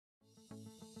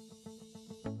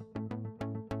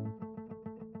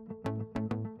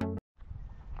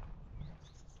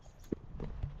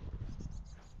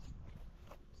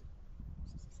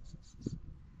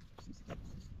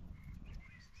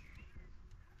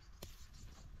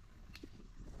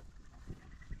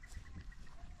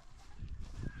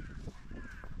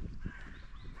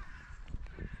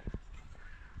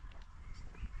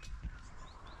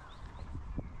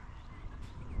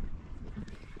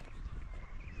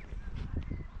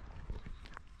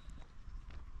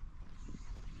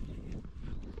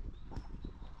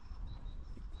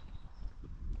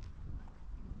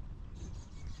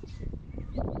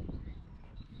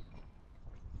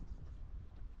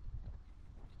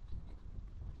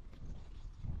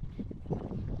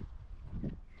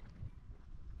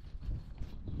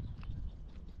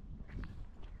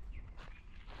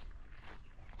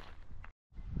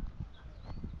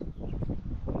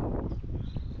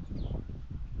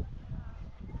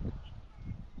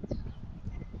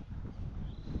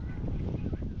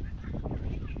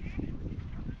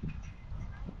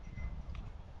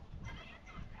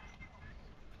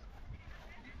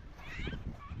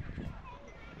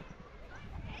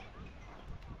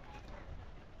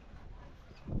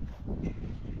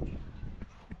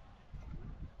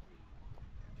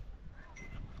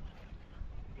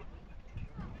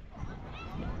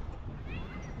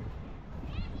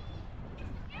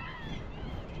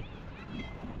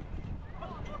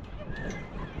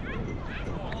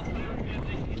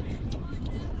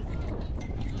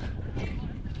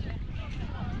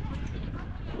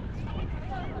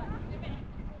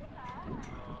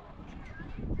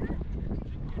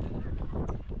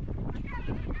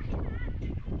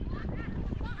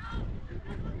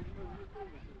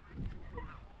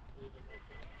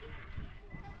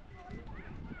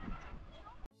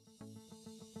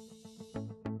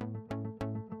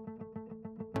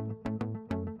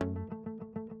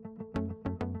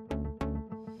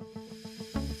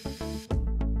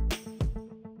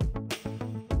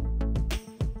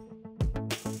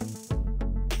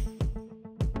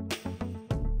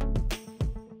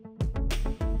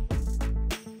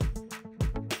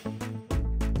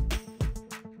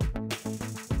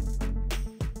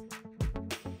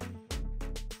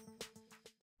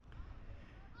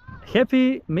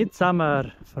Happy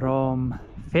Midsummer from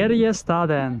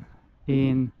Färjestaden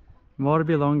in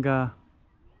Mörbylånga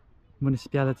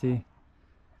municipality.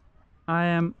 I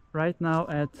am right now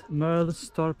at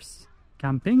Möllstorps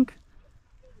camping,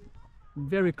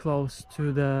 very close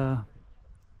to the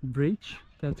bridge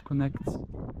that connects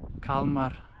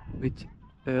Kalmar with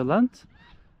Öland,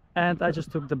 and I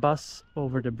just took the bus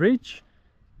over the bridge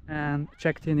and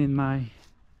checked in my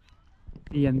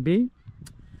B&B.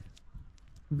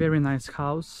 Very nice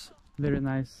house, very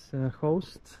nice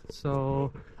host.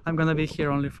 So I'm gonna be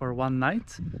here only for one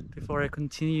night before I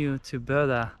continue to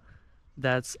Böda,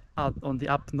 that's out on the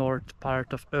up north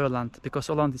part of Öland, because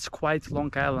Öland is quite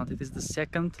long island. It is the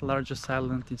second largest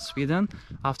island in Sweden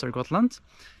after Gotland.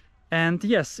 And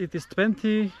yes, it is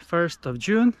 21st of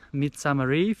June,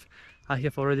 Midsummer Eve. I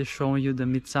have already shown you the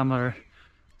Midsummer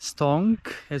stång,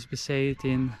 as we say it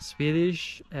in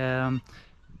Swedish,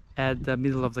 at the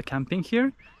middle of the camping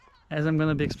here, as I'm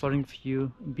gonna be exploring a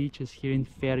few beaches here in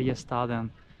Färjestaden.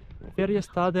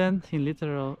 Färjestaden in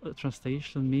literal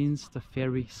translation means the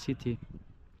ferry city,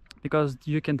 because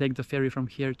you can take the ferry from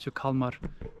here to Kalmar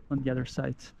on the other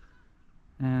side.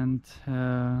 And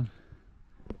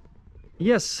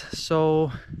yes,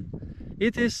 so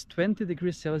it is 20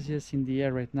 degrees Celsius in the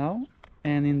air right now,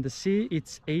 and in the sea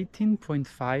it's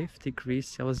 18.5 degrees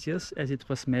Celsius as it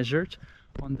was measured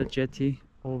on the jetty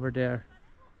over there.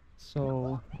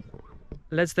 So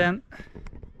let's then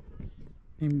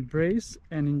embrace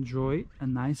and enjoy a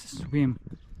nice swim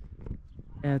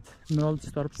at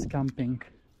Möllstorps camping.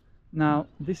 Now,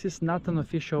 this is not an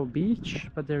official beach,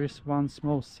 but there is one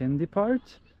small sandy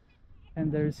part,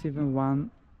 and there is even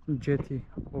one jetty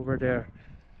over there.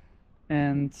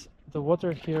 And the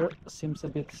water here seems a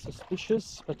bit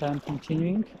suspicious, but I'm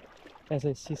continuing as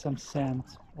I see some sand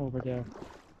over there.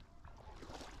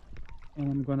 And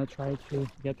I'm gonna try to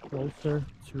get closer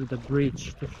to the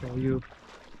bridge to show you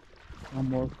a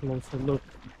more closer look.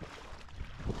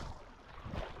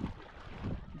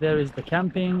 There is the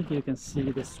camping. You can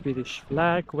see the Swedish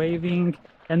flag waving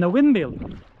and a windmill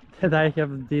that I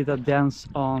have did a dance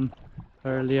on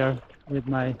earlier with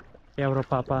my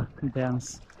Europapa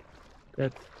dance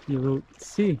that you will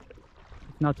see,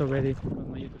 if not already, on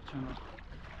my YouTube channel.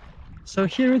 So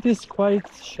here it is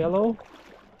quite shallow.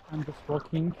 I'm just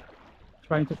walking,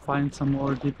 trying to find some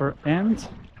more deeper end,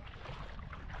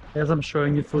 as I'm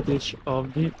showing you footage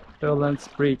of the Öland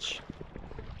Bridge.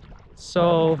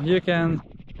 So you can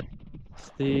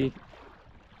see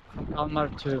from Kalmar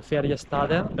to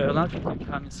Färjestaden, Öland, you can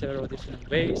come in several different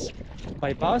ways: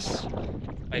 by bus,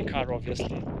 by car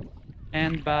obviously,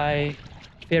 and by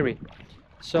ferry.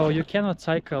 So you cannot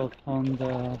cycle on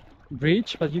the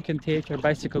bridge, but you can take your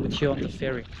bicycle with you on the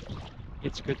ferry.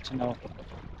 It's good to know.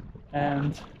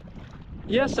 And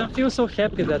yes, I feel so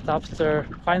happy that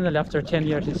finally after 10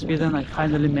 years in Sweden, I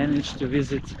finally managed to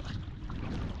visit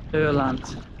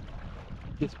Öland,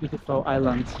 this beautiful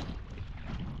island.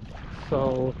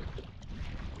 So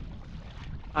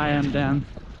I am then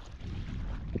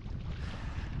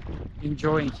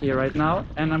enjoying here right now,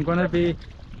 and I'm gonna be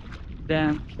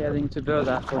then heading to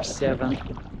Böda for 7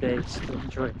 days to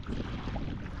enjoy.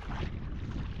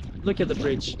 Look at the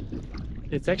bridge.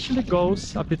 It actually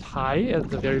goes a bit high at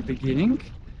the very beginning.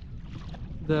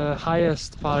 The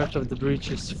highest part of the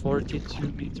bridge is 42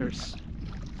 meters.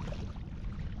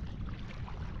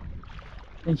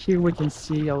 And here we can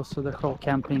see also the whole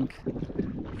camping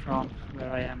from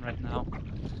where I am right now.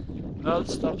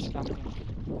 Möllstorps camping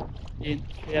in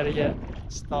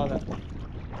Färjestaden.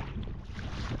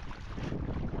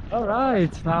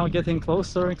 Alright, now getting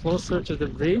closer and closer to the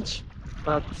bridge,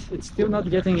 but it's still not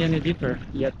getting any deeper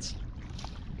yet.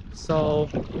 So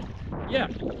yeah,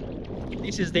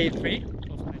 this is day 3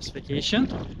 of my vacation.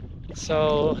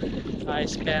 So I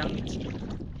spent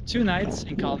 2 nights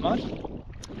in Kalmar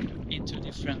in 2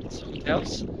 different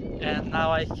hotels, and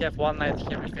now I have 1 night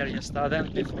here in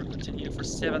Färjestaden before continuing for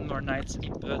 7 more nights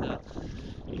in Böda.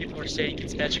 People are saying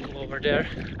it's magical over there.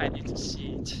 I need to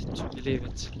see it to believe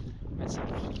it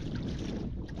myself.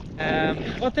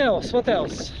 What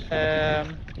else?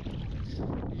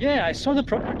 Yeah, I saw the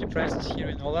property prices here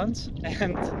in Öland,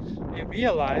 and I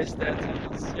realized that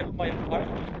my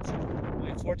apartment,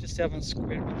 my 47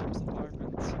 square meters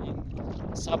apartment in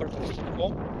the suburb of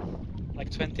Stockholm, like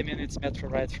 20 minutes metro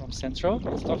ride from central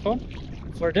Stockholm,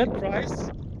 for that price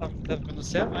I'm gonna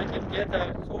sell, I can get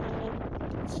a whole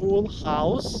full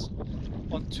house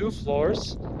on 2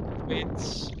 floors with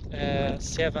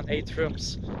 7-8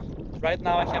 rooms. Right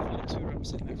now I have only 2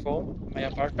 rooms in my home, my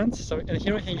apartment. So and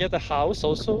here we can get a house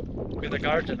also with a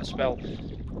garden as well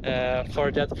for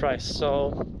that price.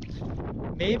 So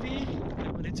maybe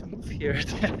I will need to move move here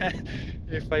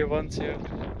if I want to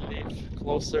live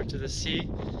closer to the sea.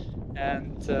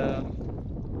 And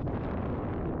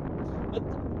but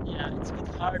yeah, it's a bit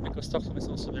hard because Stockholm is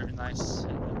also very nice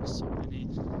and there are so many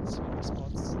swimming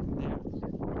spots there.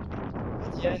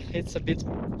 But yeah, it's a bit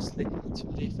more costly to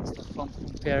live in Stockholm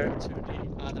compared to the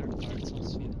other parts of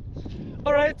Sweden.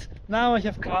 Alright, now I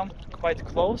have come quite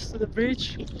close to the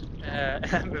bridge.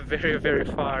 I'm very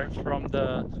far from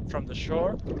the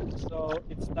shore, so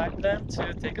it's time then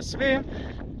to take a swim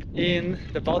in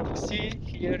the Baltic Sea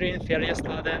here in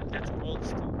Färjestaden at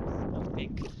Möllstorps,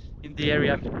 Baltic, in the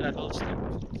area Möllstorp,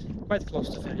 quite close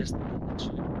to Färjestaden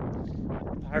actually,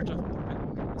 part of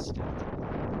Mörbylånga municipality.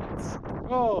 Let's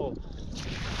go!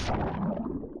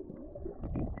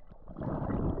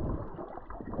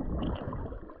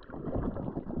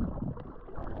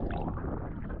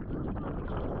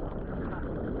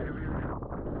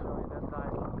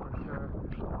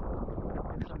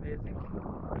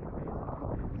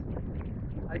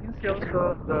 I can see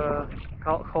also the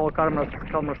whole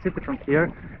Kalmar city from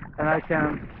here, and I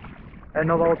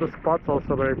know all the spots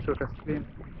also where I took a swim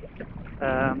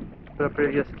the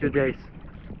previous 2 days.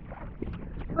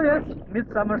 So yes,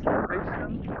 midsummer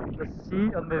celebration, the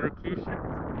sea on my vacation.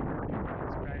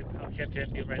 Describe how happy I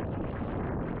feel right now.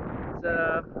 It's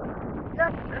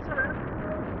yeah, that's alright.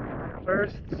 My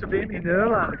first swim in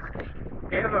Öland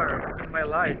ever in my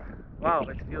life. Wow,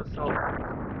 it feels so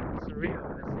surreal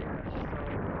when I say that. So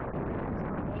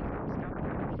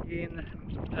in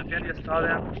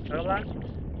Färjestaden, Öland,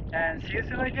 and see you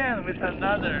soon again with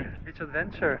another beach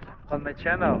adventure on my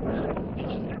channel.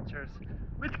 Beach Adventures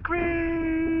with Chris!